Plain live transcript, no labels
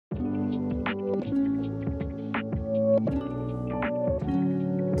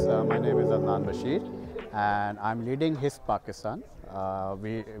My name is Adnan Bashir and I'm leading HISP Pakistan.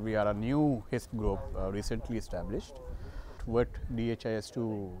 We are a new HISP group recently established. What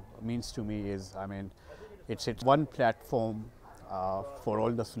DHIS2 means to me is, it's one platform for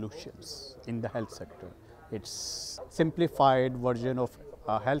all the solutions in the health sector. It's simplified version of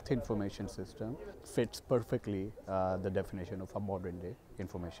a health information system, fits perfectly the definition of a modern day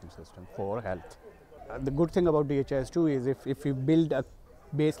information system for health. The good thing about DHIS2 is if we build a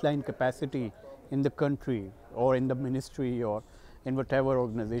baseline capacity in the country or in the ministry or in whatever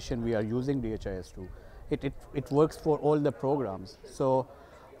organization we are using DHIS2, it works for all the programs. So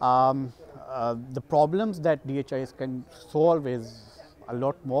the problems that DHIS can solve is a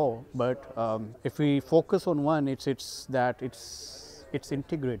lot more, but if we focus on one, it's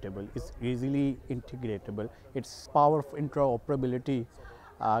integratable, it's easily integratable. Its power of interoperability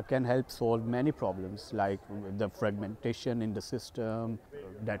can help solve many problems like the fragmentation in the system,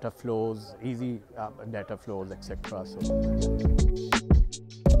 data flows, easy data flows, etc. So.